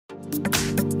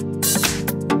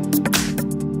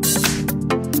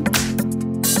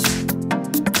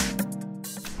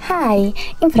Hi,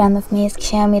 in front of me is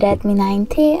Xiaomi Redmi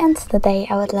 9T, and today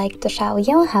I would like to show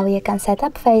you how you can set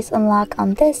up face unlock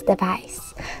on this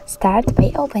device. Start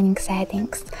by opening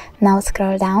settings. Now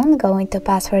scroll down, go into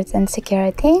passwords and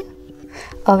security.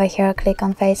 Over here click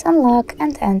on face unlock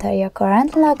and enter your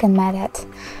current login method.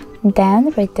 Then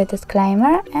read the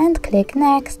disclaimer and click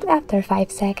next after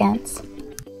 5 seconds.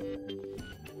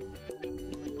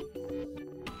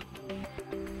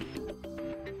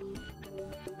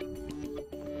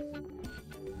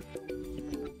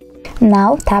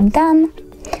 Now tap done,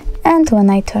 and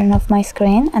when I turn off my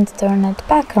screen and turn it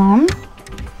back on,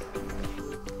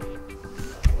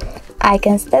 I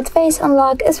can see that face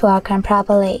unlock is working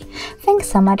properly. Thanks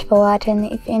so much for watching.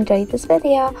 If you enjoyed this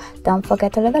video, don't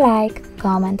forget to leave a like,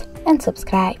 comment and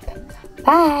subscribe.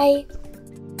 Bye!